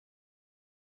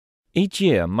Each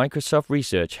year, Microsoft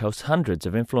Research hosts hundreds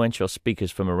of influential speakers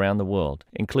from around the world,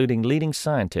 including leading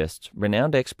scientists,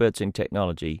 renowned experts in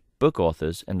technology, book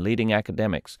authors, and leading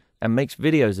academics, and makes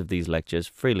videos of these lectures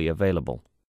freely available.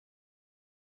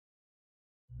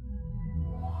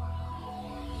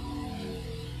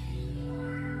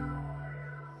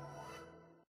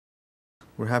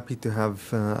 We're happy to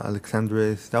have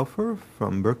Alexandre Stauffer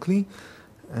from Berkeley,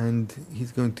 and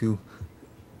he's going to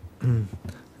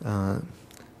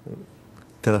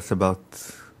tell us about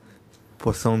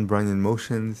Poisson Brownian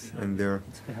motions and their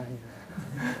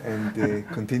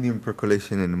continuum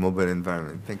percolation in a mobile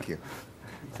environment. Thank you.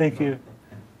 Thank you.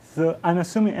 So I'm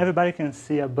assuming everybody can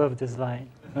see above this line,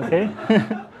 okay?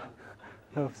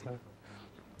 Hope so.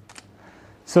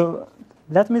 So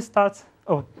let me start.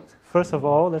 Oh, first of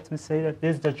all, let me say that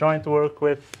this is the joint work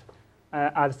with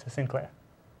Alistair Sinclair.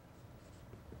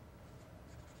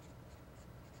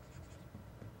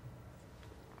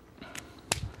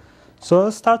 So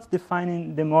I'll start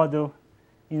defining the model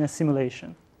in a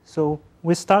simulation. So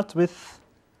we start with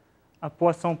a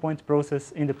Poisson point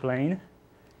process in the plane.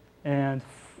 And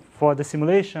for the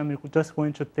simulation, we're just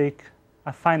going to take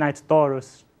a finite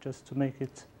torus just to make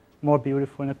it more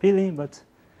beautiful and appealing, but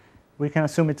we can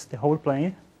assume it's the whole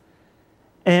plane.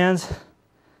 And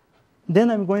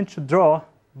then I'm going to draw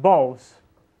balls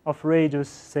of radius,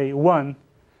 say 1,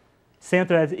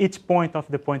 centered at each point of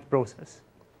the point process.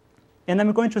 And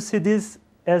I'm going to see this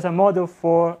as a model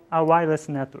for a wireless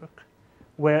network,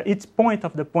 where each point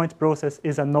of the point process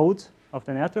is a node of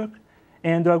the network.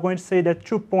 And we're going to say that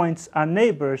 2 points are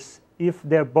neighbors if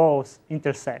their balls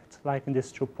intersect, like in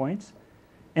these 2 points.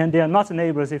 And they are not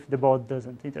neighbors if the ball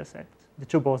doesn't intersect. The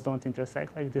 2 balls don't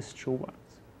intersect, like these 2 ones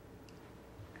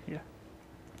here.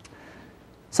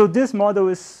 So this model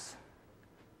is,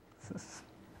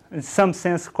 in some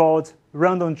sense, called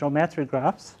random geometry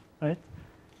graphs, right?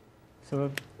 So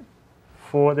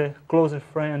for the closer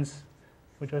friends,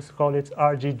 we just call it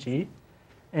RGG.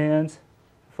 And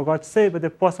I forgot to say, but the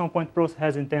Poisson point process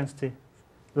has intensity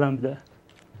lambda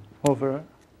over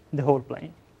the whole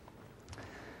plane.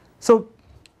 So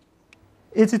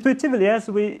it's intuitively, as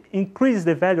we increase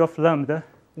the value of lambda,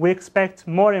 we expect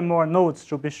more and more nodes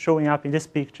to be showing up in this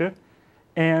picture.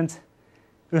 And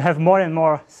we have more and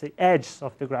more, say, edges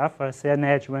of the graph, or say an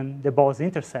edge when the balls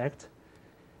intersect.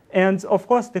 And of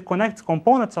course, the connected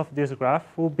components of this graph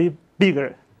will be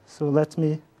bigger. So let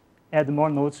me add more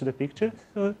nodes to the picture.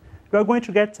 So we are going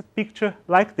to get a picture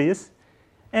like this.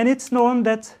 And it's known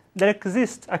that there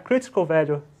exists a critical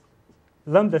value,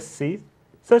 lambda c,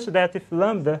 such that if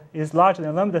lambda is larger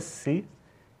than lambda c,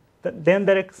 then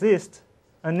there exists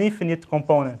an infinite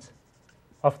component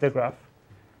of the graph,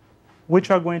 which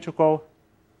we are going to call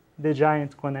the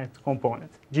giant connect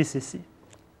component, GCC.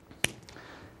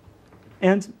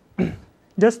 And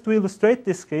just to illustrate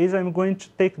this case, I'm going to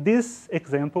take this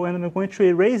example and I'm going to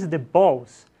erase the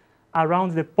balls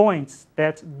around the points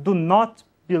that do not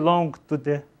belong to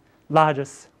the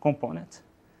largest component.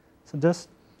 So just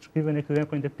to give an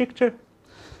example in the picture.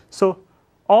 So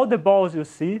all the balls you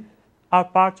see are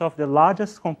part of the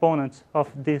largest component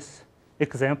of this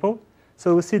example.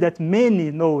 So we see that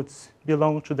many nodes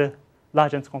belong to the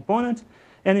largest component.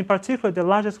 And in particular, the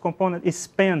largest component is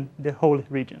span the whole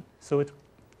region. So it's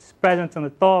present on the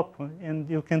top, and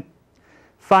you can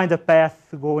find a path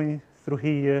going through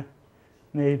here.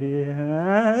 Maybe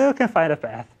you can find a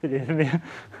path, believe me.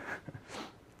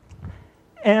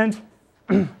 And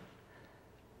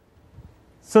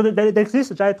so there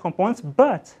exist giant components,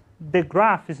 but the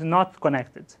graph is not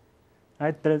connected.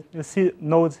 Right? You see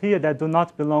nodes here that do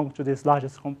not belong to this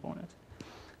largest component.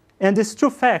 And these 2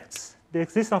 facts, the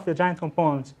existence of the giant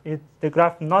component, the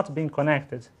graph not being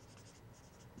connected,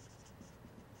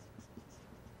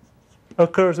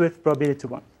 occurs with probability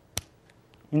 1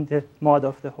 in the model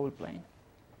of the whole plane.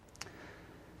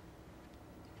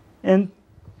 And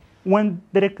when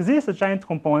there exists a giant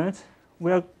component,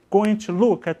 we are going to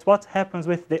look at what happens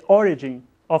with the origin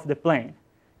of the plane.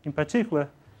 In particular,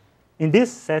 in this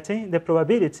setting, the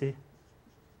probability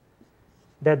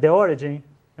that the origin,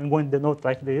 I'm going to denote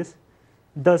like this,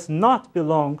 does not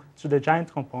belong to the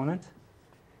giant component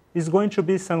is going to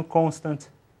be some constant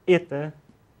eta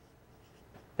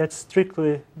that's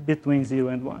strictly between 0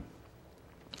 and 1.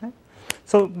 Okay?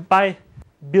 So by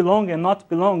belong and not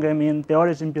belong, I mean the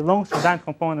origin belongs to the giant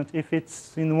component if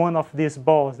it's in one of these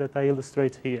balls that I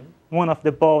illustrate here, one of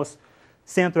the balls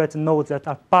centered at nodes that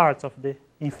are part of the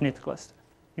infinite cluster,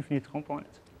 infinite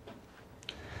component.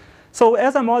 So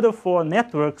as a model for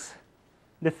networks,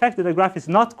 the fact that the graph is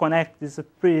not connected is a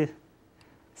pretty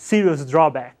serious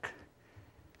drawback.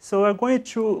 So we're going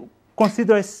to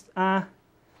consider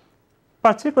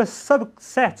particular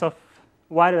subset of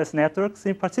wireless networks,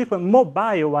 in particular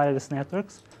mobile wireless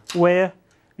networks, where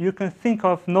you can think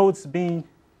of nodes being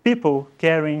people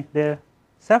carrying their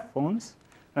cell phones,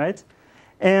 right?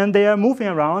 And they are moving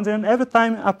around, and every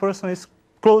time a person is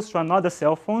close to another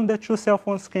cell phone, the two cell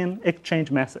phones can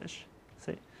exchange message.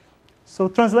 See? So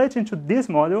translating to this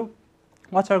model,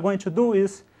 what you are going to do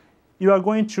is you are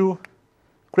going to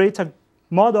create a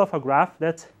model of a graph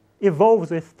that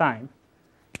evolves with time.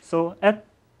 So at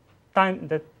time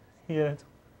that here is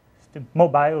the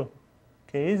mobile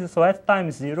case, so at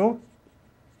time 0,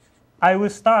 I will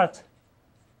start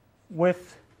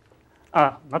with,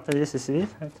 not the ECC,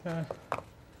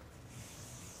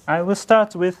 I will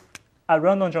start with a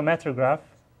random geometric graph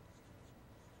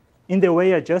in the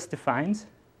way I just defined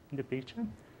in the picture.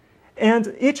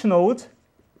 And each node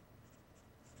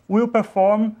will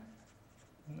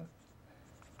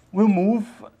move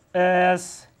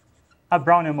as a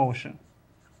Brownian motion.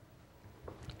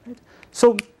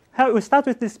 So we start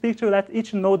with this picture that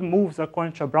each node moves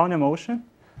according to a Brownian motion.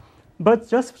 But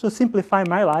just to simplify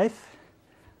my life,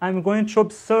 I'm going to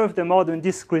observe the model in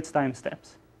discrete time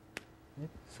steps.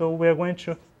 So we're going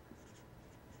to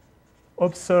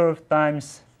observe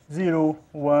times 0,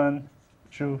 1,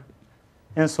 2,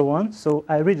 and so on. So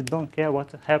I really don't care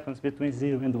what happens between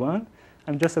 0 and 1.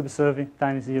 I'm just observing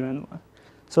times 0 and 1.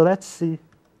 So let's see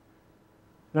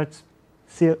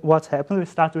what happens. We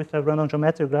start with a random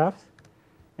geometric graph.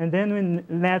 And then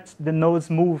we let the nodes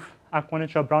move according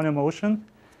to a Brownian motion.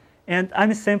 And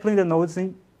I'm sampling the nodes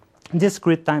in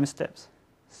discrete time steps.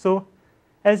 So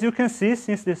as you can see,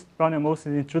 since this Brownian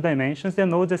motion is in 2 dimensions, the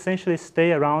nodes essentially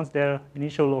stay around their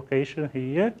initial location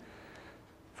here,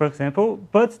 for example.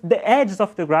 But the edges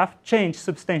of the graph change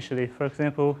substantially. For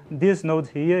example, this node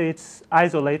here, it's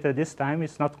isolated this time.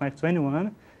 It's not connected to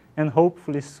anyone. And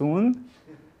hopefully soon,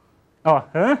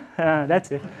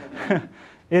 that's it.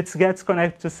 It gets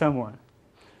connected to someone.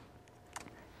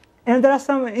 And there are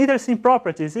some interesting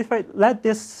properties. If I let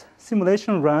this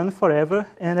simulation run forever,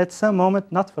 and at some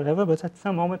moment, not forever, but at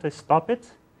some moment I stop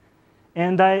it,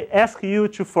 and I ask you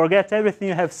to forget everything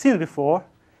you have seen before,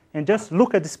 and just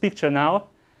look at this picture now,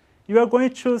 you are going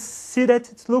to see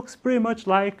that it looks pretty much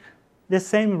like the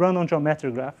same random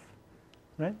geometric graph,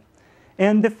 right?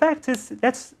 And the fact is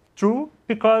that's true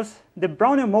because the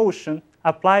Brownian motion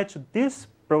applied to this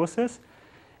process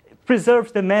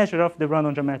preserves the measure of the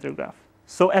random geometric graph.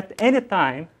 So at any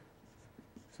time,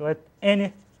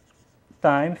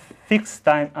 fixed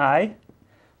time I,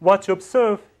 what you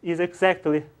observe is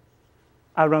exactly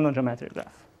a random geometric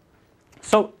graph.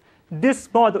 So this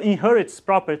model inherits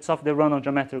properties of the random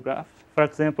geometric graph. For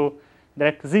example, there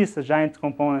exists a giant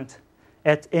component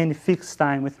at any fixed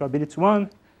time with probability 1.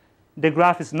 The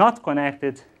graph is not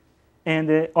connected, and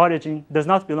the origin does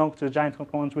not belong to the giant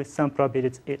component with some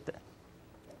probability eta.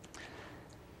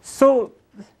 So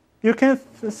you can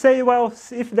say, well,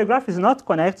 if the graph is not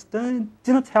connected, then it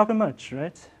didn't help much,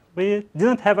 right? We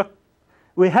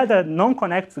had a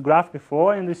non-connected graph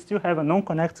before, and we still have a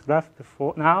non-connected graph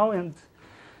before now, and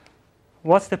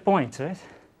what's the point, right?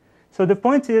 So the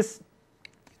point is,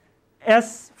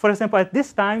 as for example, at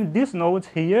this time, this node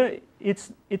here,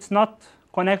 it's not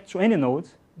connected to any node,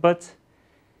 but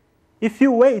if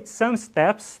you wait some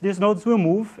steps, these nodes will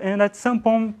move, and at some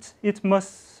point, it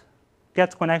must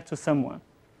get connected to someone.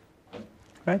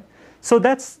 Right? So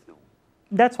that's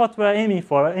what we're aiming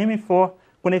for. We're aiming for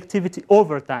connectivity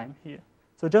over time here.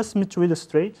 So just to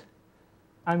illustrate,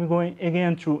 I'm going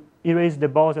again to erase the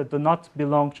balls that do not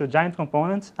belong to a giant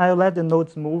component. I'll let the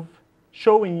nodes move,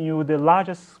 showing you the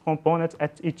largest component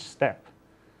at each step.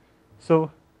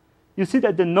 So you see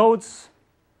that the nodes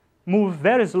move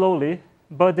very slowly,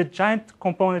 but the giant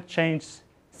component changes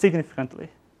significantly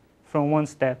from one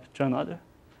step to another.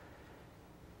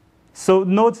 So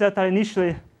nodes that are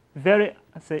initially very,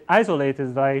 say,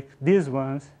 isolated, like these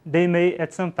ones, they may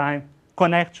at some time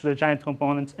connect to the giant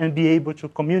component and be able to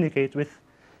communicate with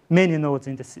many nodes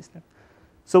in the system.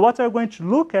 So what we're going to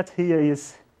look at here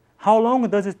is how long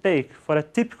does it take for a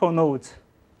typical node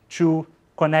to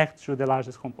connect to the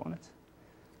largest component,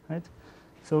 right?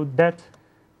 So that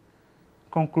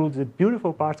concludes the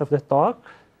beautiful part of the talk.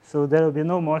 So there will be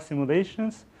no more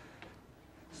simulations.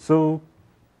 So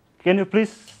can you please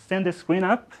send the screen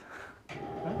up?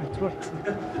 Oh, it works.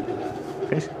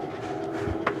 Okay.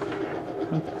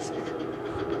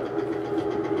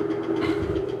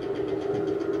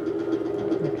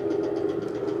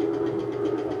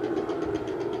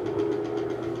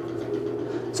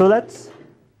 So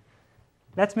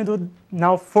let me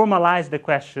now formalize the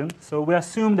question. So we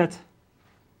assume that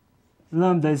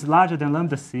lambda is larger than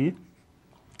lambda c,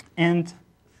 and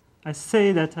I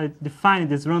say that I define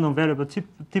this random variable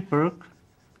tperc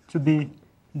to be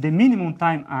the minimum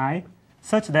time I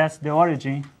such that the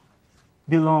origin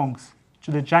belongs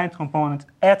to the giant component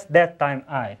at that time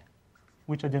I,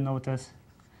 which I denote as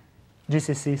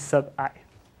GCC sub I.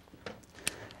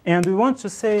 And we want to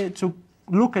say, to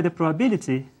look at the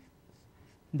probability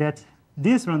that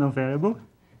this random variable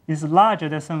is larger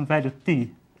than some value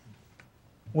t,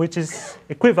 which is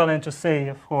equivalent to say,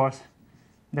 of course,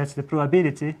 that's the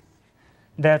probability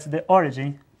that the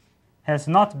origin has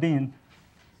not been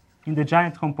in the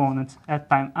giant component at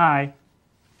time I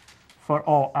for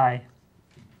all I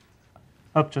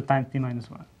up to time t minus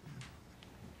 1.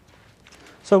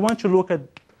 So I want to look at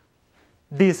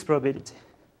this probability.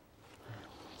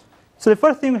 So the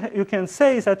first thing you can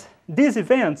say is that this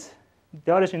event,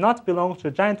 the origin not belongs to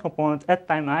a giant component at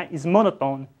time I, is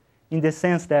monotone in the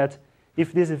sense that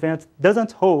if this event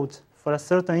doesn't hold for a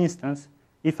certain instance,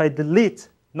 if I delete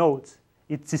nodes,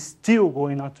 it's still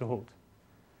going not to hold.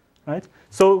 Right?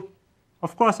 So,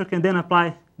 of course, you can then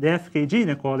apply the FKG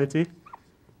inequality,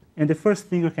 and the first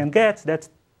thing you can get is that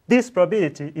this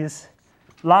probability is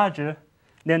larger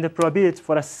than the probability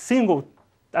for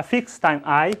a fixed time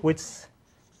I, which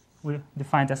we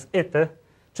defined as eta,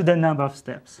 to the number of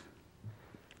steps.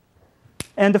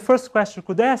 And the first question you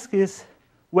could ask is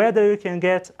whether you can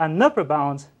get an upper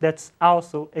bound that's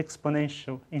also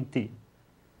exponential in t.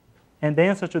 And the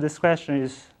answer to this question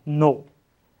is no,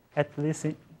 at least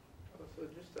in. So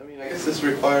just, I guess this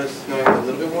requires knowing a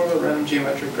little bit more about random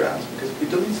geometric graphs, because if we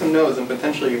delete some nodes, then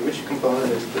potentially which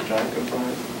component is the giant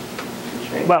component?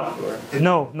 Change,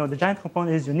 well, no, the giant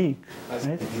component is unique. Right?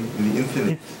 In the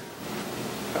infinite.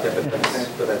 Yeah,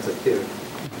 but that's a theory.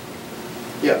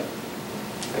 Yeah.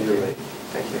 You're right.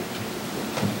 Thank you.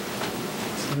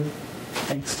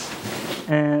 Thanks.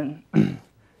 And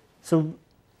so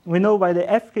we know by the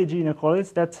FKG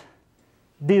inequalities that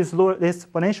this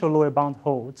exponential lower bound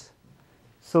holds.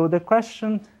 So the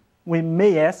question we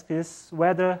may ask is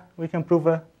whether we can prove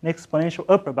an exponential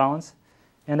upper bound.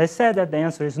 And I said that the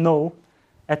answer is no,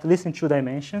 at least in 2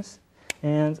 dimensions.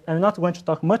 And I'm not going to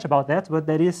talk much about that, but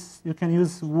there is, you can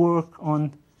use work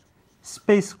on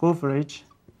space coverage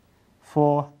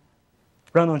for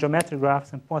random geometric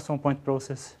graphs and Poisson point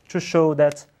process to show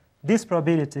that this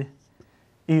probability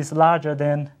is larger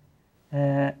than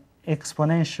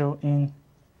exponential in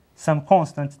some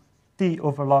constant t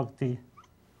over log t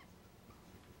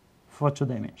for 2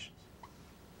 dimensions.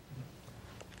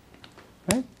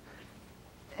 Right?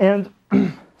 And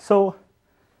so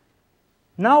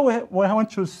now we want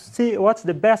to see what's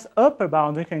the best upper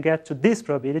bound we can get to this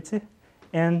probability,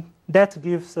 and that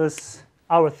gives us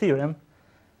our theorem.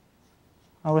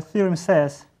 Our theorem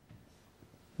says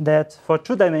that for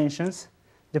 2 dimensions,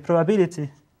 the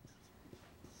probability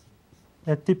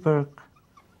that tperc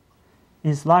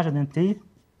is larger than t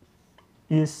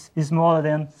is smaller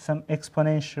than some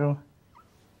exponential,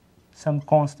 some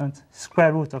constant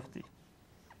square root of t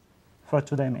for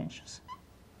 2 dimensions.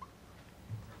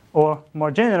 Or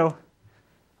more general,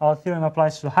 our theorem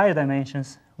applies to higher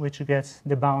dimensions, which gets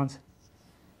the bound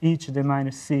e to the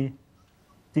minus c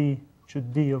t to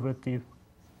d over t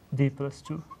d plus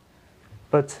 2.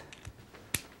 But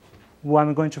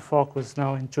I'm going to focus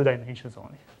now in 2 dimensions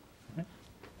only. Okay?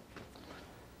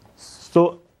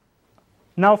 So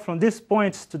now from this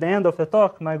point to the end of the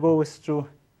talk, my goal is to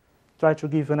try to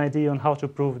give an idea on how to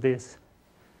prove this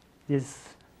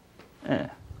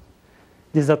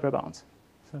upper bound.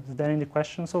 So is there any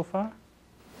questions so far?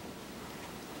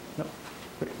 No?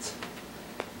 Great.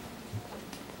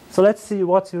 So let's see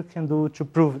what you can do to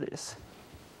prove this.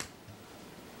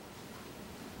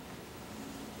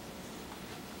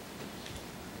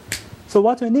 So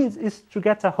what we need is to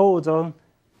get a hold on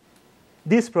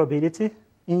this probability.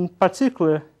 In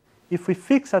particular, if we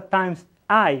fix at times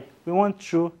I, we want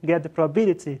to get the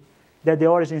probability that the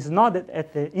origin is not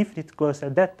at the infinite cluster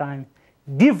at that time,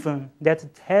 given that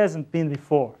it hasn't been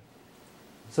before.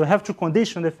 So we have to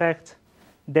condition the fact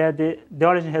that the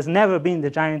origin has never been the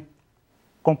giant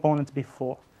component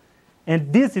before.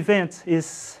 And this event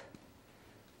is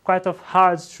quite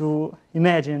hard to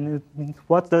imagine.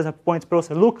 What does a point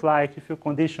process look like if you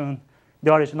condition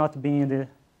the origin not being the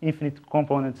infinite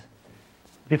component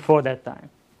before that time?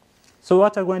 So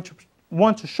what I'm going to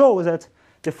want to show is that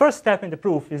the first step in the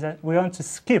proof is that we want to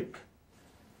skip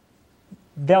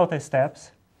delta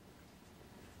steps.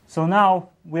 So now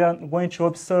we are going to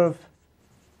observe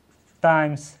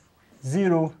times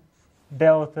 0,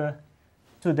 delta,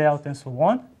 2 delta, and so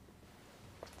on.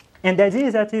 And the idea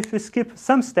is that if you skip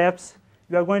some steps,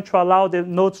 you are going to allow the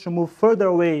nodes to move further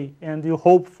away, and you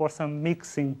hope for some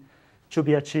mixing to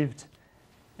be achieved.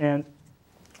 And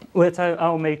which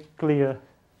I'll make clear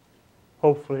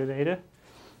hopefully later.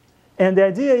 And the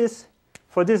idea is,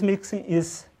 for this mixing,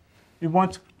 is we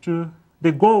want to,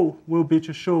 the goal will be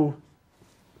to show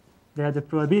that the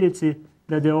probability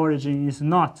that the origin is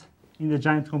not in the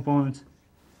giant component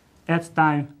at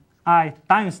time I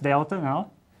times delta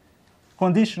now,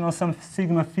 conditional on some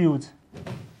sigma field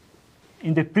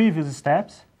in the previous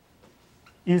steps,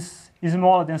 is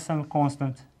smaller than some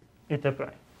constant eta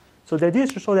prime. So the idea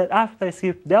is to show that after I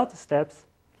skip delta steps,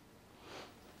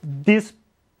 this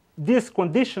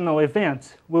conditional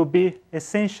event will be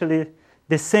essentially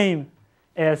the same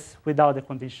as without the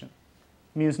condition.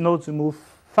 Means nodes will move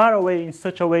far away in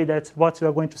such a way that what we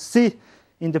are going to see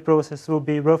in the process will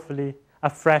be roughly a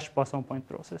fresh Poisson point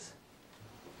process.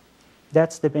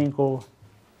 That's the main goal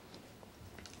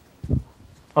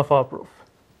of our proof.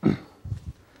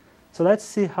 So let's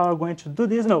see how we're going to do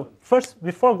this. No, first,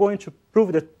 before going to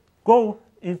prove the goal,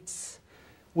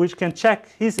 we can check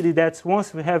easily that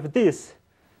once we have this,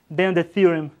 then the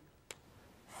theorem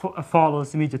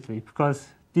follows immediately, because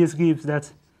this gives that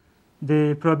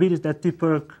the probability that T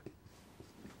perc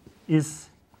is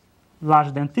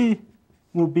larger than T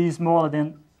will be smaller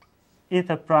than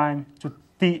eta prime to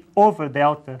T over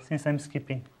delta, since I'm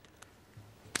skipping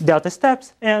delta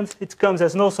steps. And it comes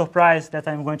as no surprise that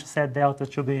I'm going to set delta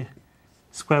to be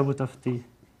square root of T,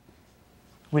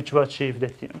 which will achieve the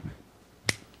theorem.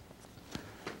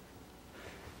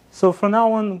 So from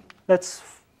now on, let's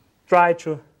try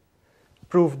to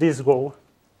prove this goal.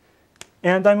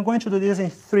 And I'm going to do this in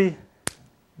 3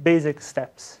 basic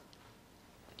steps.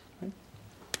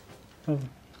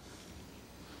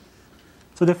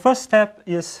 So the first step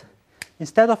is,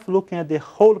 instead of looking at the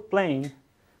whole plane,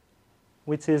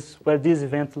 which is where this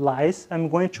event lies, I'm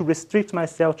going to restrict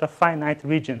myself to a finite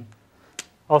region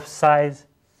of size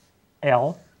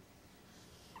L.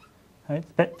 Right?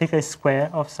 Take a square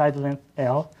of side length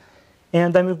L.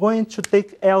 And I'm going to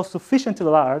take L sufficiently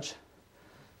large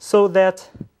so that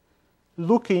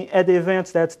looking at the event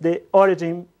that the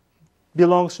origin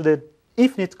belongs to the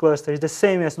infinite cluster is the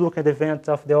same as looking at the event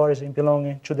of the origin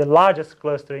belonging to the largest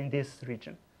cluster in this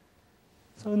region.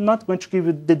 So I'm not going to give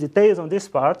you the details on this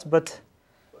part, but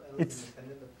it's...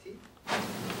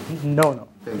 No.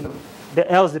 The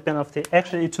L is dependent of T.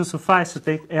 Actually, it will suffice to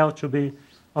take L to be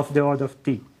of the order of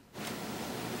T.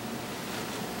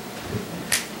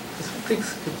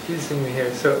 Something's confusing me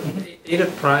here. So eta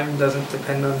prime doesn't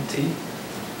depend on T?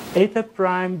 Eta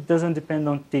prime doesn't depend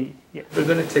on T. Yeah. We're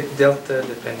going to take delta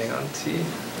depending on T.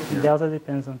 Yeah. Delta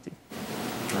depends on T.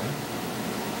 Right.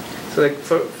 So like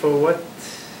for what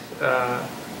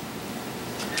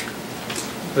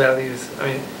values,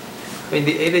 I mean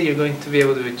the eta you're going to be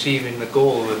able to achieve in the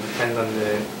goal will depend on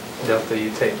the delta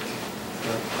you take.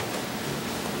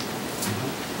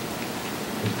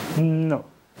 No.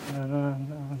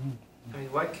 I mean,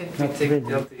 why can't we take really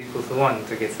delta equal to 1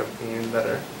 to get something even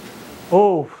better?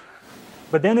 Oh,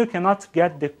 but then you cannot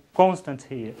get the constant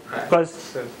here. Right. Because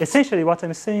so essentially what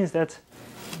I'm saying is that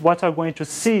what we're going to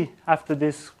see after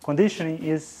this conditioning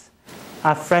is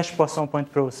a fresh Poisson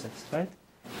point process, right?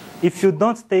 If you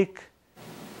don't take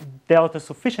delta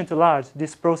sufficiently large,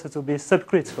 this process will be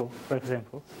subcritical, for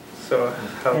example. So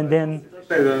how? And then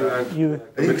you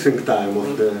mixing time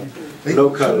of the I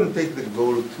local. shouldn't take the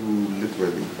goal too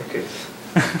literally. Okay.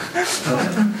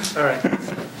 All right.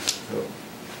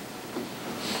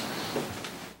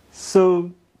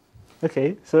 So,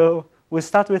 okay, so we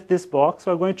start with this box.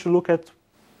 We're going to look at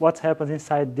what happens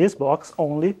inside this box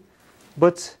only,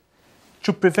 but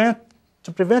to prevent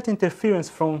interference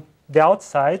from the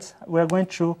outside, we're going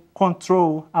to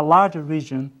control a larger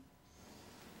region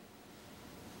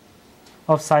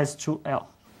of size 2L,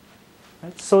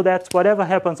 right? So that whatever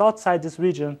happens outside this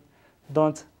region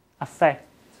don't affect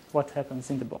what happens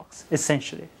in the box,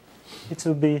 essentially. It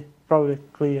will be probably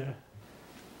clear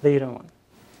later on.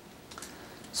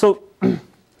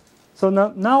 So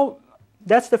now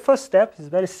that's the first step. It's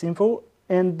very simple.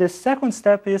 And the second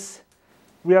step is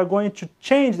we are going to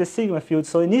change the sigma field.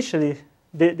 So initially,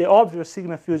 the obvious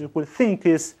sigma field you could think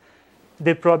is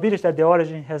the probability that the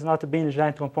origin has not been a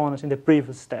giant component in the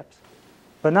previous steps.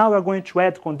 But now we're going to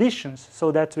add conditions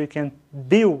so that we can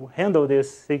handle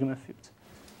this sigma field.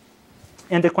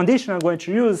 And the condition I'm going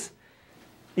to use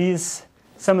is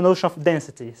some notion of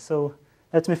density. So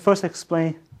let me first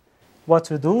explain what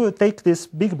we do. You take this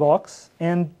big box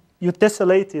and you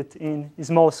tessellate it in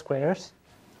small squares.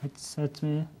 You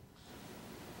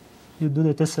do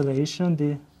the tessellation,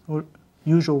 the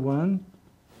usual one,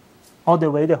 all the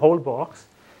way, the whole box.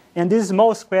 And these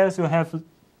small squares will have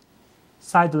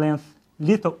side length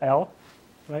little l,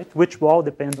 right, which will all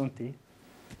depend on T.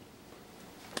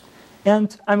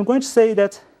 And I'm going to say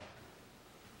that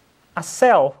a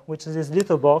cell, which is this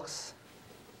little box,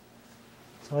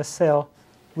 so a cell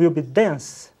will be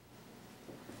dense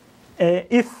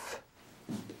if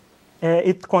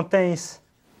it contains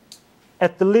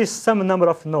at least some number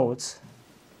of nodes.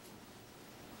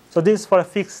 So this is for a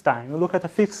fixed time. You look at a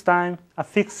fixed time, a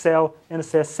fixed cell, and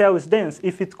say a cell is dense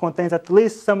if it contains at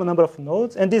least some number of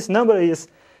nodes. And this number is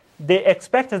the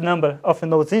expected number of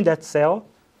nodes in that cell,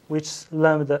 which is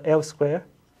lambda L squared,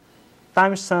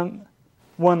 times some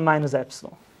 1 minus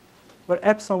epsilon, where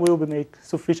epsilon will be made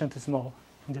sufficiently small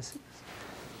in this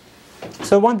case.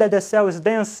 So one that the cell is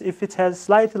dense if it has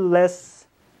slightly less,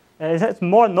 it has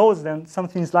more nodes than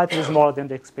something slightly smaller than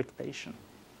the expectation,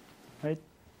 right?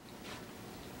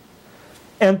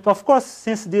 And of course,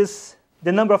 since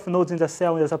the number of nodes in the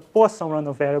cell is a Poisson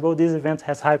random variable, this event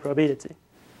has high probability.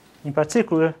 In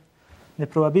particular, the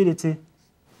probability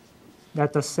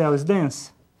that the cell is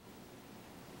dense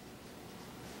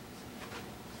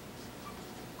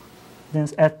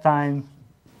at time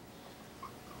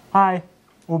I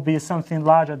will be something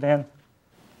larger than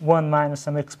 1 minus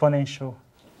some exponential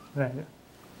value,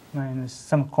 minus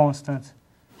some constant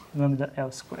lambda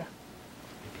L squared.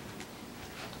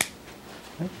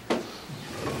 Okay.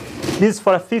 This is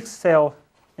for a fixed cell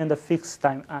and a fixed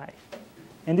time I.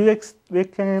 And we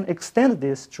can extend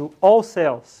this to all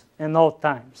cells and all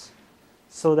times,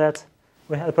 so that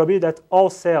we have the probability that all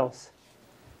cells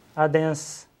are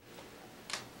dense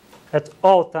at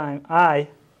all time I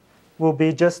will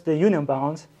be just the union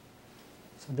bound,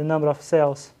 so the number of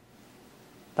cells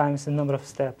times the number of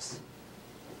steps.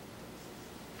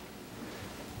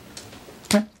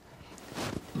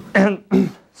 And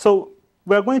so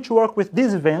we're going to work with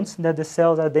these events that the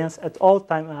cells are dense at all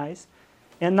time i's.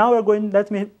 And now let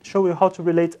me show you how to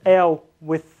relate L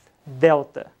with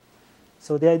delta.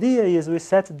 So the idea is we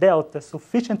set delta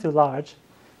sufficiently large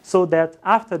so that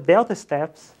after delta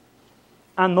steps,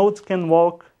 a node can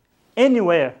walk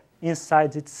anywhere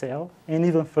inside its cell and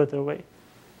even further away.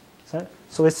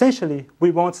 So essentially,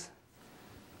 we want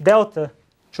delta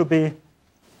to be,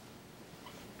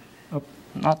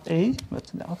 not A, but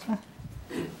delta.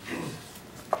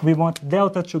 We want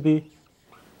delta to be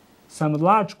some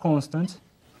large constant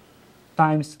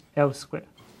times L squared,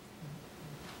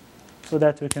 so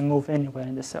that we can move anywhere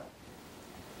in the cell.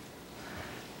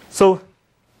 So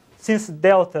since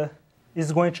delta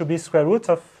is going to be square root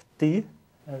of t,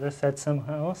 as I said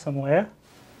somewhere,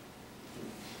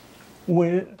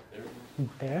 where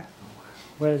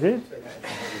is it?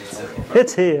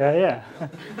 It's here, yeah.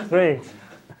 Great.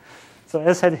 So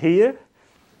as I said here,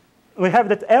 we have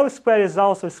that L squared is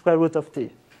also square root of t.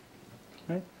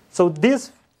 Right? So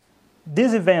this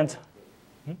event,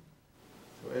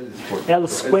 L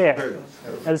squared,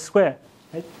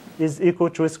 right, is equal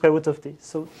to square root of t.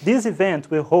 So this event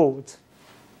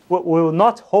will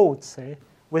not hold, say,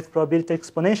 with probability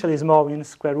exponentially small in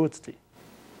square root t,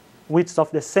 which is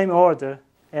of the same order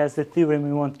as the theorem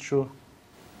we want to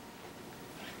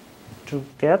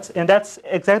get. And that's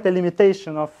exactly the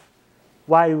limitation of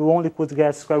why we only could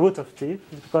get square root of t,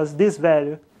 because this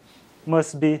value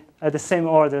must be at the same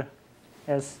order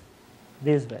as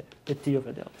this value, the t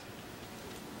over delta.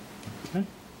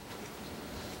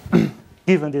 Okay?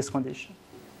 Given this condition,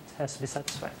 it has to be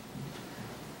satisfied.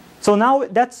 So now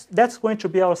that's going to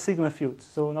be our sigma field.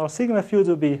 So our sigma field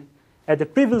will be, at the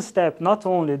previous step, not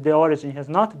only the origin has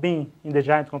not been in the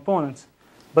giant components,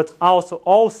 but also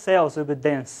all cells will be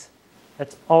dense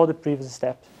at all the previous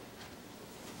steps.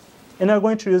 And I'm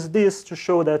going to use this to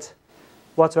show that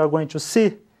what we are going to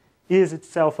see is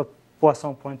itself a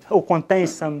Poisson point, or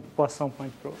contains some Poisson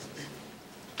point process.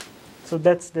 So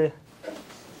that's the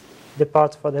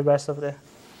part for the rest of the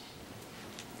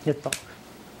talk.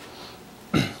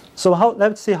 So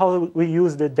let's see how we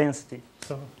use the density.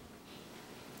 So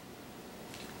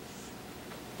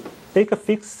take a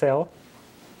fixed cell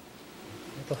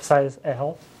of size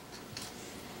L.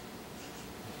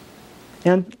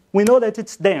 And we know that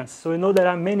it's dense. So we know there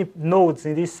are many nodes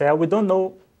in this cell. We don't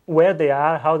know where they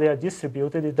are, how they are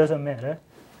distributed. It doesn't matter.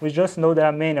 We just know there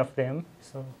are many of them.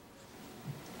 So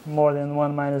more than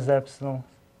 1 minus epsilon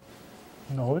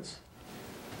nodes.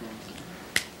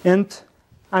 And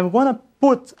I'm going to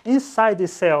put inside the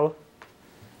cell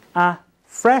a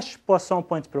fresh Poisson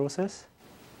point process.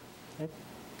 Right?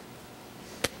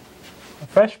 A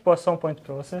fresh Poisson point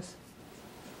process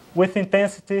with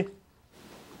intensity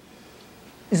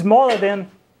smaller than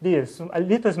this, a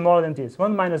little smaller than this,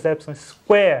 1 minus epsilon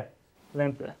square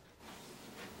lambda.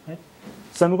 Right?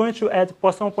 So I'm going to add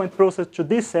Poisson point process to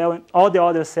this cell and all the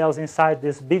other cells inside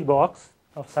this big box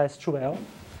of size 2L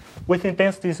with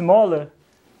intensity smaller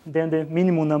than the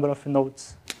minimum number of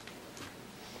nodes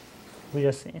we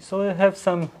are seeing. So we have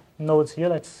some nodes here.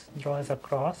 Let's draw as a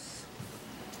cross,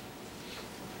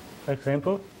 for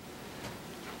example.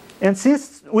 And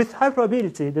since with high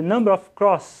probability, the number of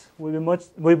cross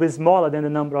will be smaller than the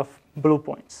number of blue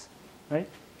points, right?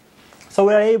 So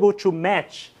we are able to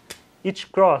match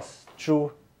each cross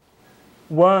to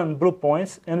one blue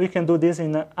point, and we can do this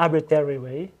in an arbitrary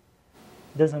way.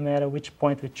 Doesn't matter which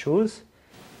point we choose.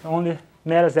 It only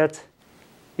matters that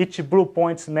each blue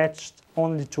point is matched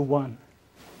only to one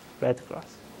red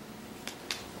cross.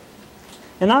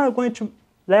 And now we're going to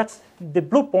let the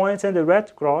blue points and the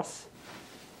red cross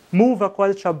move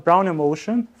according to a Brownian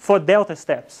motion for delta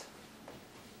steps.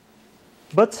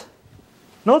 But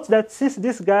note that since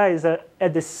these guys are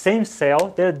at the same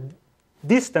cell, their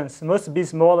distance must be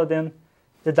smaller than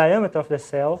the diameter of the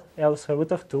cell, L square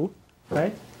root of 2,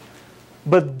 right?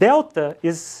 But delta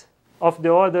is of the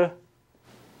order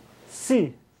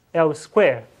C, L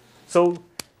squared. So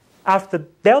after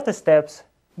delta steps,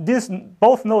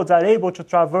 both nodes are able to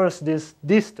traverse this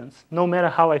distance, no matter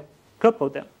how I couple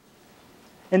them.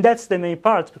 And that's the main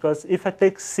part, because if I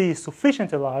take C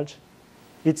sufficiently large,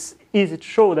 it's easy to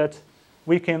show that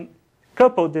we can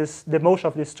couple the motion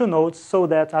of these two nodes so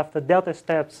that after delta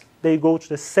steps, they go to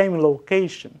the same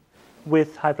location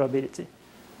with high probability.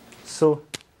 So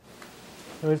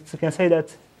you can say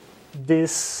that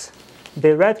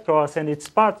the red cross and its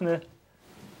partner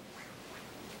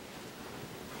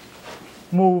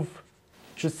move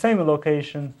to the same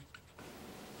location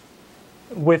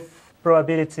with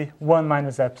probability 1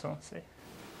 minus epsilon, say,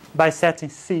 by setting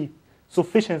C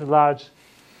sufficiently large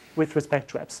with respect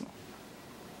to epsilon.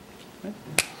 Right?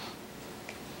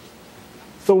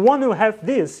 So when you have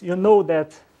this, you know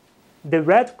that the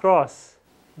red cross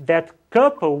that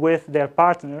couple with their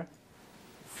partner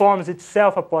forms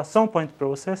itself a Poisson point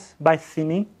process by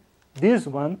thinning this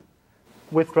one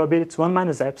with probability 1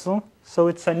 minus epsilon. So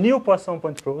it's a new Poisson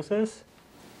point process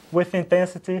with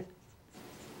intensity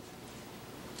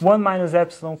 1 minus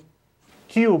epsilon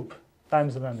cube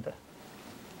times lambda.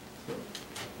 So,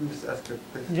 let me just ask a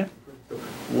question. Yeah. So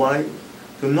why?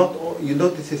 So not all, you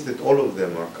notice is that all of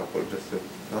them are coupled.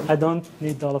 I don't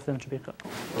need all of them to be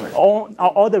coupled. Right.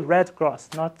 All the red cross,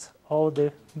 not all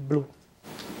the blue.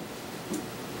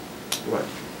 Right.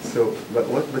 So, but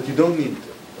you don't need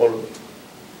all of them.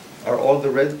 Are all the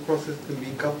red crosses can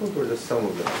be coupled, or just some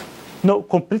of them? No,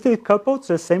 completely coupled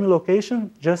to the same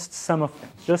location, just some of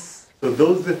them. So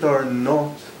those that are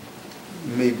not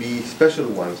maybe special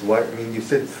ones. Why? I mean, you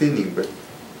said thinning, but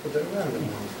they're random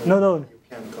ones. No. You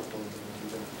can't couple them.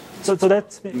 So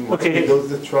that's okay.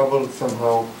 Those that travel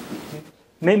somehow.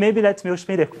 Maybe let me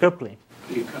explain the coupling.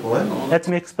 What? Let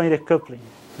me explain the coupling.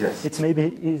 Yes. It's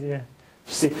maybe easier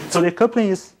to see. So the coupling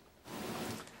is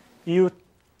you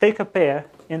take a pair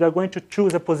and are going to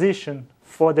choose a position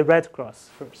for the red cross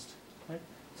first. Right?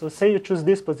 So say you choose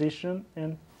this position,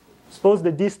 and suppose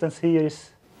the distance here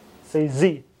is, say,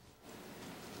 Z.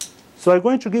 So I'm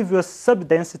going to give you a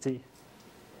subdensity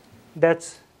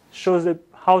that shows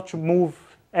how to move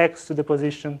X to the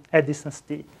position at distance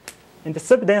T. And the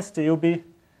subdensity will be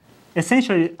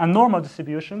essentially a normal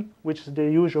distribution, which is the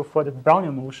usual for the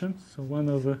Brownian motion. So 1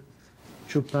 over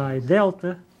 2 pi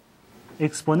delta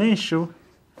exponential.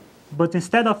 But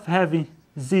instead of having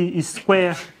Z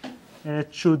square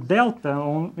to delta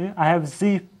only, I have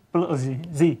Z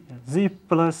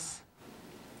plus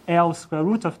L square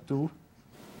root of 2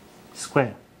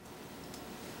 square.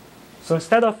 So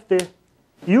instead of the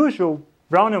usual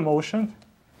Brownian motion,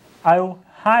 I will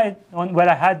hide where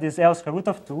I had this L square root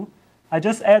of 2. I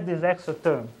just add this extra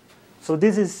term. So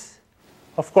this is,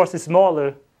 of course,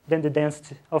 smaller than the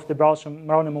density of the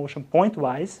Brownian motion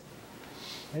pointwise.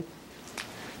 Right?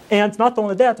 And not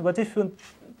only that, but if you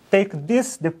take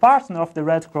this, the partner of the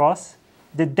red cross,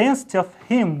 the density of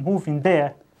him moving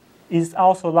there is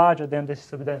also larger than the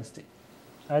subdensity.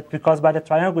 Right? Because by the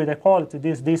triangle inequality,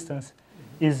 this distance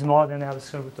is more than L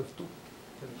square root of 2.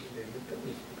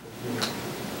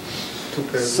 Two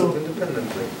pairs move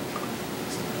independently.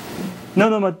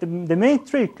 No, but the main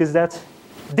trick is that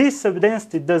this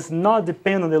subdensity does not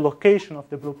depend on the location of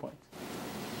the blue point.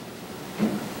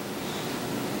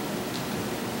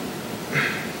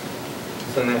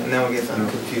 So now I guess I'm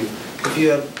confused. If you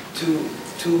have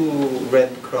two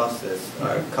red crosses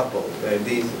are coupled, right?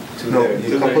 These two. No,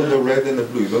 you couple the red and the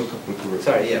blue. You don't couple the red.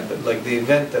 Sorry, yeah, but like the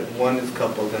event that one is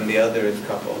coupled and the other is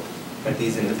coupled, are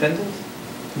these independent?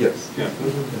 Yes. Yeah.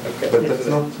 Okay. But that's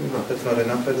not enough. That's not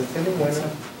enough for the thinning. Why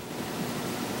not?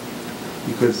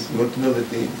 Because you want to know that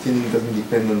the thinning doesn't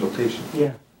depend on location.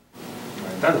 Yeah.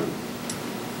 It doesn't.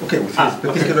 Okay, with this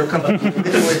particular couple.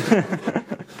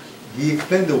 He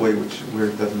explained the way where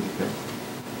it doesn't depend.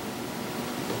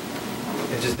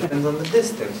 It just depends on the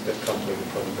distance, the coupling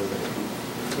probability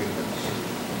between them.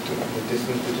 The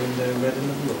distance between the red and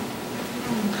the blue.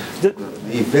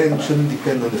 The event shouldn't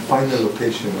depend on the final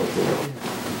location of the well.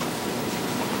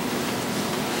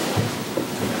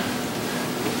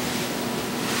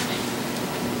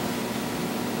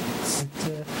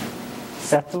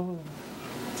 Settle.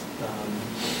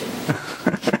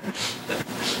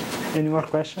 Any more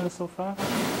questions so far?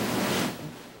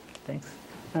 Thanks.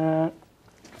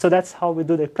 So that's how we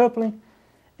do the coupling.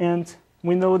 And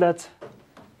we know that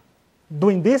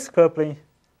doing this coupling,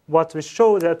 what we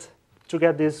show that to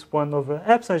get this 1 over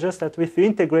epsilon is just that if you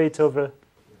integrate over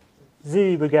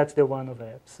z, we get the 1 over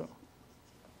epsilon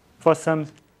for some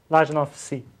large enough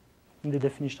c in the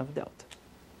definition of delta.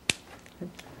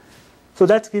 Okay. So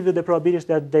that gives you the probability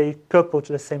that they couple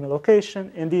to the same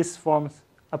location, and this forms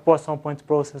a Poisson point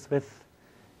process with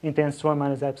intense 1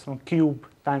 minus epsilon cube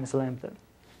times lambda.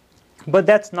 But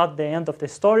that's not the end of the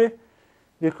story,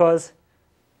 because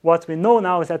what we know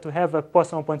now is that we have a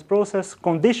Poisson point process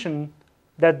condition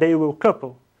that they will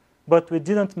couple, but we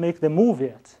didn't make the move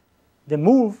yet. The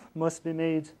move must be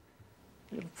made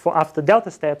for after delta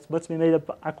steps, must be made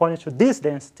according to this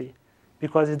density,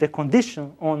 because it's the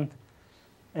condition on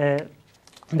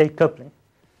the coupling.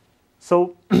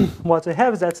 So what we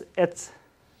have is that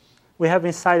we have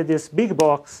inside this big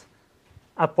box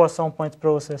a Poisson point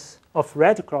process of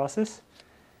red crosses,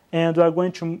 and we are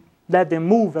going to let them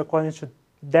move according to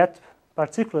that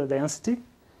particular density.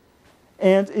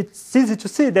 And it's easy to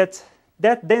see that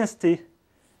that density,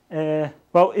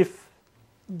 well, if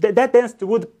that density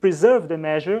would preserve the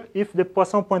measure if the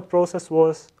Poisson point process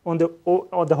was on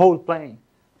the whole plane.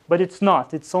 But it's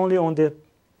not. It's only on the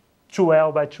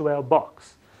 2L by 2L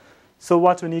box. So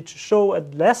what we need to show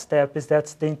at the last step is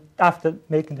that after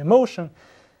making the motion,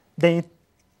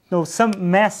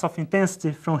 some mass of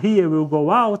intensity from here will go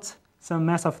out, some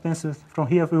mass of intensity from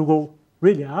here will go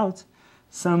really out,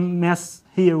 some mass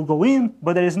here will go in,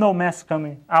 but there is no mass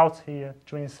coming out here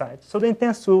to inside. So the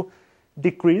intensity will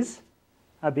decrease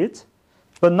a bit,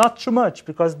 but not too much,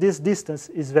 because this distance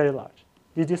is very large.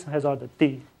 This distance has order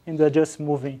t, and we're just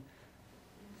moving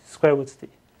square root t.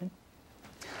 Okay?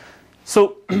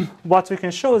 So what we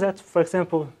can show is that, for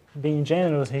example, being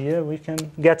generous here, we can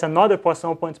get another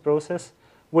Poisson point process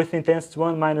with intensity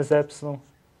 1 minus epsilon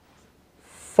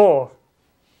 4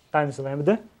 times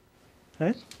lambda,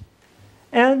 right?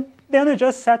 And then we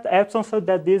just set epsilon so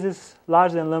that this is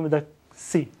larger than lambda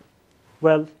c.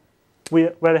 Well, we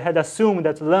had assumed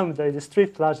that lambda is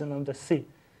strictly larger than lambda c.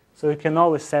 So we can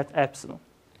always set epsilon.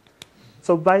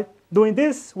 So by doing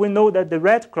this, we know that the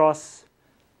red cross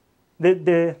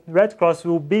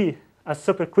will be a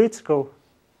supercritical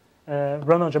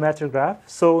run-on geometric graph.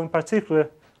 So in particular,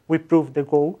 we prove the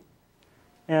goal.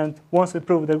 And once we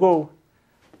prove the goal,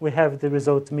 we have the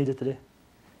result immediately.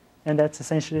 And that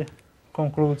essentially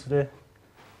concludes the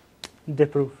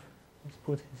proof. Let's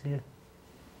put it here.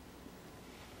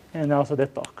 And also the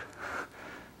talk.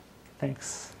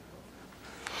 Thanks.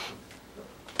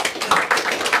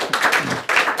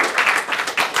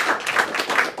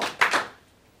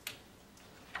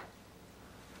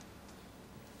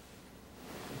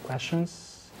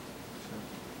 Questions?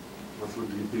 What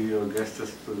would be your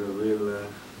guesses to the real?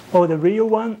 Oh, the real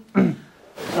one?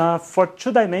 For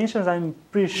 2 dimensions, I'm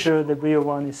pretty sure the real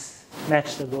one is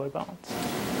matched the lower bound.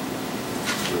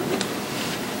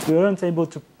 We weren't able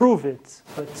to prove it,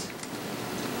 but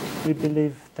we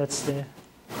believe that's the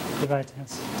right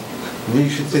answer. We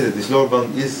should say that this lower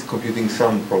bound is computing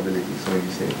some probabilities. So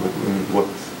you say what?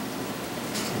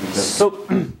 So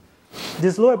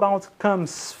this lower bound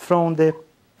comes from the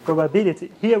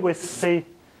probability. Here we say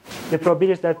the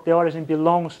probability that the origin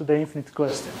belongs to the infinite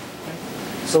cluster. Okay?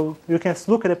 So you can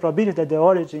look at the probability that the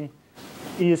origin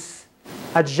is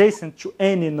adjacent to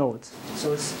any node.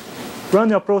 So it's run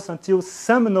your process until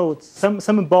some node,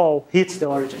 some ball hits the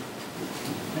origin.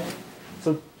 Okay?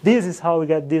 So this is how we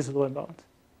get this lower bound.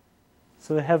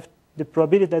 So we have the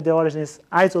probability that the origin is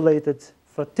isolated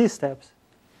for t steps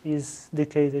is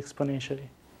decayed exponentially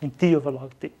in t over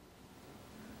log t.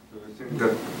 Do you think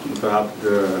that perhaps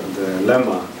the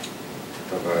lemma,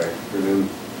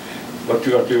 what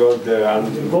you wrote there,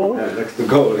 goal? Next to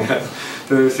goal, yes.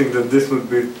 Do you think that this would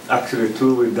be actually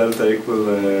true with delta equal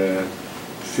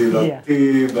c log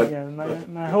t? But yeah,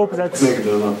 my hope that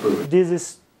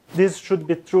this should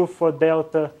be true for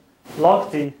delta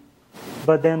log t,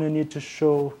 but then we need to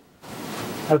show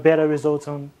a better result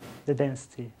on the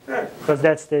density, because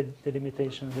that's the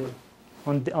limitation here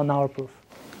on our proof.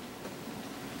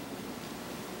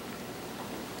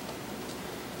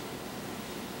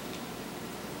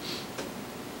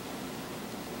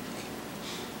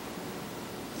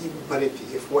 But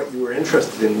if what you were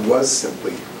interested in was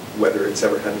simply whether it's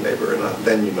ever had a neighbor or not,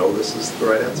 then you know this is the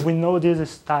right answer. We know this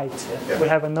is tight. Yeah. We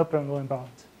have an upper and lower bound.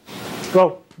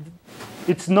 Well,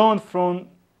 it's known from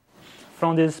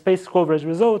the space coverage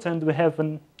result, and we have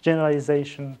a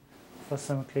generalization for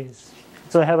some case.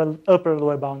 So I have an upper and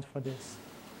lower bound for this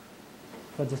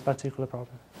particular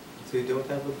problem. So you don't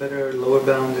have a better lower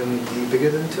bound in d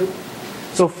bigger than 2?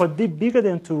 So for d bigger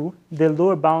than 2, the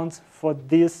lower bound for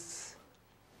this,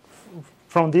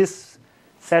 from this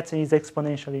setting is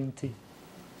exponentially in t.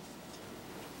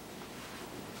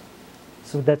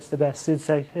 So that's the best. It's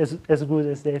like as good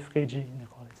as the FKG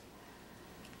inequality.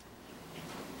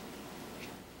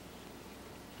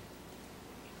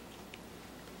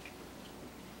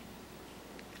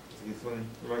 This one,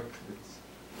 right?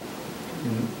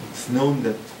 It's known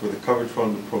that for the coverage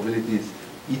problem, the probability is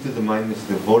e to the minus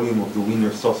the volume of the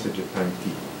Wiener sausage at time t.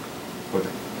 So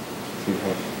you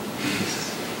have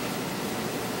this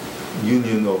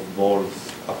union of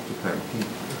balls up to time t,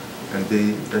 and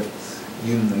that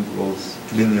union goes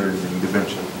linearly in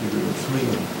dimension, either in 3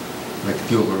 and like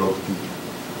t over log t.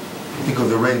 Think of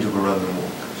the range of a random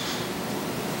walk.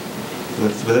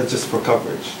 But that's just for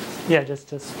coverage. Yeah,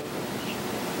 just.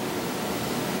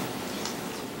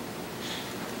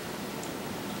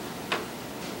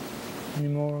 Any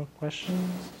more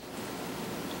questions?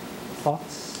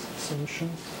 Thoughts?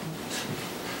 Solutions?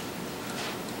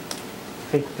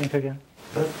 Okay, thank you again.